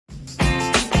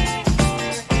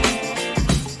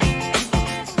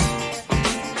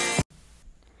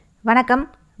வணக்கம்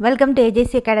welcome to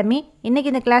AJC academy. இன்றைக்கி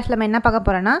இந்த கிளாஸில் நம்ம என்ன பார்க்க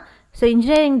போகிறோன்னா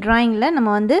இன்ஜினியரிங் ட்ராயிங்கில் நம்ம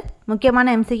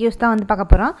முக்கியமான MCQs தான் பார்க்க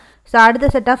போகிறோம். அடுத்த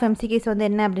செட் ஆஃப் MCQs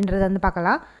என்ன அப்படின்றத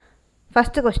பார்க்கலாம்.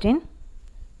 First question,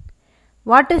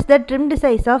 what is the trimmed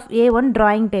size of A1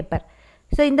 drawing paper?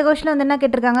 இந்த கொஸ்டினில் என்ன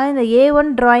கேட்டிருக்காங்க, இந்த A1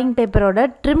 drawing பேப்பரோட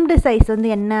ட்ரிம்டு சைஸ்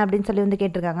என்ன அப்படின்னு சொல்லி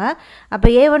கேட்டிருக்காங்க. அப்போ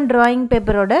A1 drawing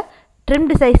பேப்பரோட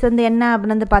ட்ரிம்டு சைஸ் என்ன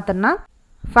அப்படின்னு பார்த்தோம்னா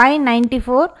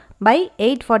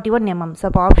 594/841 mm.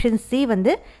 அப்போ ஆப்ஷன் சி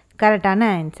கரெக்டான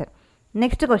answer.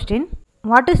 Next question,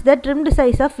 what is the trimmed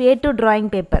size of A2 drawing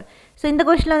paper? இந்த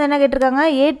கொஸ்டினில் என்ன கேட்டிருக்காங்க,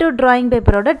 A2 drawing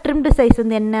பேப்பரோட ட்ரிம்டு சைஸ்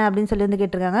என்ன அப்படின்னு சொல்லி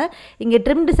கேட்டிருக்காங்க. இங்கே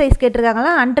ட்ரிம்டு சைஸ்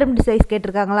கேட்டிருக்காங்களா அன்ட்ரிம்டு சைஸ்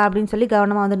கேட்டிருக்காங்களா அப்படின்னு சொல்லி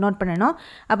கவனமாக நோட் பண்ணணும்.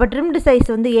 அப்போ trimmed size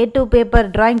A2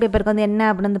 paper drawing பேப்பருக்கு என்ன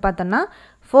அப்படின்னு பார்த்தோம்னா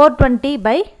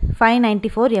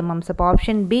 420/594 mm. அப்போ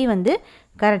ஆப்ஷன் பி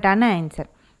கரெக்டான answer.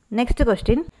 Next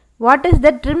question, what is the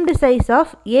trimmed size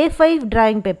of A5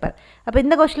 drawing paper? அப்போ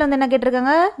இந்த கொஸ்டினில் என்ன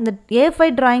கேட்டிருக்காங்க, இந்த A5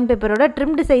 drawing பேப்பரோட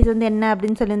ட்ரிம்டு சைஸ் என்ன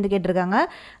அப்படின்னு சொல்லி கேட்டிருக்காங்க.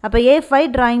 அப்போ A5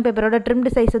 drawing பேப்பரோட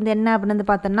ட்ரிம்டு சைஸ் என்ன அப்படின்னு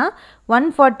பார்த்தோம்னா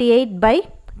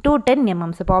 148/210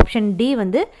 mm. அப்போ ஆப்ஷன் டி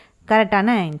கரெக்டான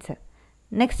answer.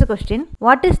 Next question,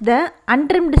 what is the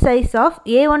untrimmed size of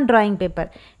A1 drawing paper?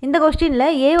 இந்த கொஸ்டினில்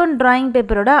A1 drawing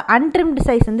பேப்பரோட அன்ட்ரிம்டு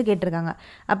சைஸ் கேட்டிருக்காங்க.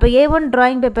 அப்போ A1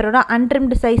 drawing பேப்பரோட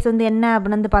அன்ட்ரிம்டு சைஸ் என்ன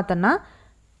அப்படின்னு பார்த்தோம்னா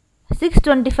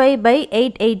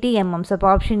 625/880 mm. அப்போ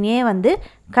ஆப்ஷன் ஏ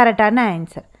கரெக்டான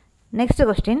answer. Next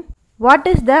question, what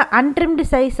is the untrimmed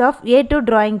size of A2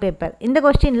 drawing paper? இந்த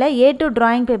கொஸ்டினில் A2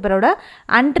 drawing பேப்பரோட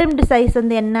அன்ட்ரிம்டு சைஸ்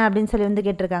என்ன அப்படின்னு சொல்லி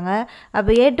கேட்டிருக்காங்க. அப்போ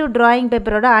A2 drawing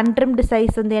பேப்பரோட அன்ட்ரிம்டு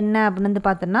சைஸ் என்ன அப்படின்னு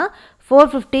பார்த்தோம்னா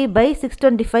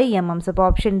 450/625 mm. அப்போ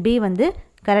ஆப்ஷன் பி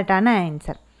கரெக்டான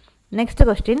answer. Next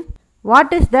question,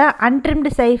 what is the untrimmed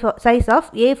size of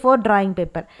A4 drawing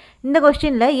paper? இந்த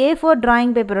கொஸ்டினில் A4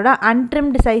 drawing பேப்பரோட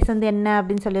அன்ட்ரிம்டு சைஸ் என்ன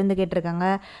அப்படின்னு சொல்லி கேட்டிருக்காங்க.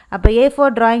 அப்போ A4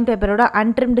 drawing பேப்பரோட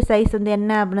அன்ட்ரிம்டு சைஸ்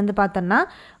என்ன அப்படின்னு பார்த்தோம்னா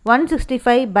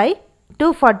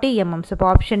 165/240 mm. அப்போ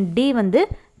ஆப்ஷன் டி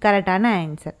கரெக்டான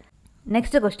answer.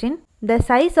 Next question, the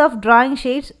size of drawing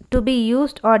sheets to be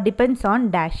used R depends on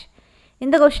dash.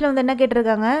 இந்த கொஸ்டினில் என்ன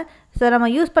கேட்டிருக்காங்க, நம்ம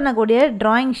யூஸ் பண்ணக்கூடிய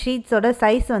ட்ராயிங் ஷீட்ஸோட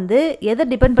சைஸ் எதை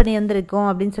டிபெண்ட் பண்ணி இருக்கும்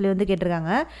அப்படின்னு சொல்லி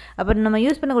கேட்டிருக்காங்க. அப்போ நம்ம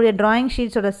யூஸ் பண்ணக்கூடிய ட்ராயிங்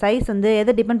ஷீட்ஸோட சைஸ்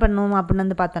எதை டிபெண்ட் பண்ணணும்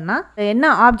அப்படின்னு பார்த்தோம்னா என்ன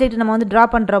ஆப்ஜெக்ட் நம்ம ட்ரா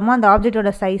பண்ணுறோமோ அந்த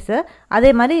ஆப்ஜெக்டோட சைஸு,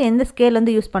 அதே மாதிரி எந்த ஸ்கேல்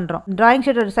யூஸ் பண்ணுறோம். ட்ராயிங்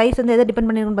ஷீட்டோட சைஸ் எதை டிபெண்ட்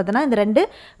பண்ணியிருக்குன்னு பார்த்தோன்னா இந்த ரெண்டு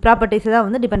ப்ராப்பர்ட்டிஸ்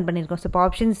தான் டிபெண்ட் பண்ணியிருக்கோம். ஸோ இப்போ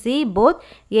option C both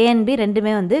A and B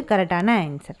ரெண்டுமே கரெக்டான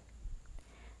answer.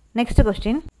 Next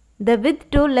question, the with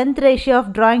to length ratio of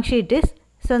drawing sheet is.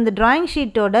 இந்த drawing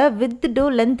ஷீட்டோட with to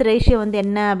length ratio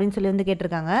என்ன அப்படின்னு சொல்லி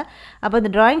கேட்டிருக்காங்க. அப்போ இந்த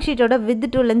drawing ஷீட்டோட with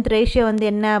to length ratio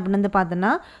என்ன அப்படின்னு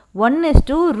பார்த்தோன்னா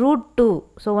 1:√2.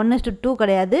 ஸோ 1:2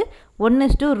 கிடையாது,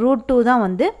 1:√2 தான்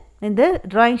இந்த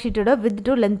drawing ஷீட்டோட with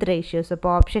to length ratio. So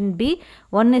இப்போ ஆப்ஷன் பி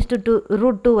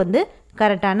 1:2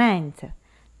 கரெக்டான answer.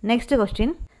 Next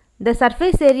question, the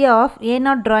surface area of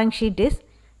A0 drawing sheet is.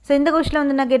 இந்த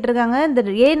கொஸ்டினில் என்ன கேட்டிருக்காங்க, இந்த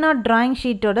A0 drawing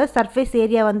ஷீட்டோட சர்ஃபேஸ்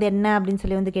ஏரியா என்ன அப்படின்னு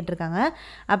சொல்லி கேட்டிருக்காங்க.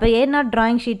 அப்போ A0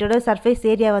 drawing ஷீட்டோட சர்ஃபேஸ்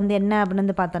ஏரியா என்ன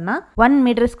அப்படின்னு பார்த்தோம்னா 1 m²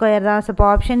 தான். ஸோ இப்போ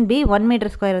ஆப்ஷன் பி 1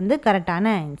 m² கரெக்டான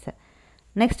answer.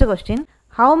 Next question,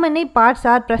 how many parts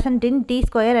are present in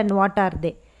T² and what are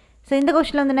தே? இந்த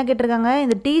கொஸ்டினில் என்ன கேட்டிருக்காங்க,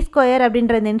 இந்த T²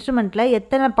 அப்படின்ற இந்த இன்ஸ்ட்ருமெண்ட்டில்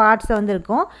எத்தனை பார்ட்ஸ்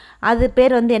இருக்கும், அது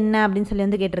பேர் என்ன அப்படின்னு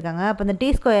சொல்லி கேட்டிருக்காங்க. அப்போ இந்த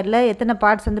T² எத்தனை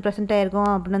பார்ட்ஸ் ப்ரெசென்ட்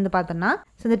ஆகிருக்கும் அப்படின்னு பார்த்தோம்னா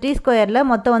இந்த T²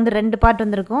 மொத்தம் 2 பார்ட்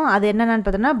இருக்கும். அது என்னென்னு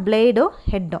பார்த்தோம்னா பிளேடும்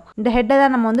ஹெட்டும். இந்த ஹெட்டை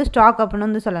தான் நம்ம ஸ்டாக்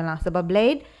அப்படின்னு சொல்லலாம். ஸோ இப்போ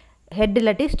பிளேட், ஹெட்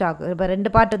இல்லாட்டி ஸ்டாக், இப்போ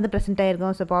 2 பார்ட் ப்ரெசென்ட்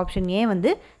ஆகிருக்கும். ஸோ இப்போ ஆப்ஷன் ஏ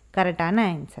கரெக்டான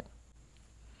ஆன்சர்.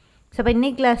 ஸோ இப்போ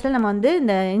இன்னைக்கு கிளாஸில் நம்ம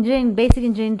இந்த பேசிக்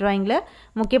இன்ஜினியரிங் ட்ராயிங்கில்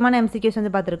முக்கியமான MCQs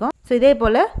பார்த்துருக்கோம். ஸோ இதே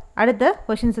போல் அடுத்த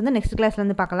கொஷின்ஸ் நெக்ஸ்ட்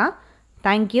கிளாஸில் பார்க்கலாம்.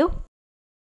 தேங்க்யூ.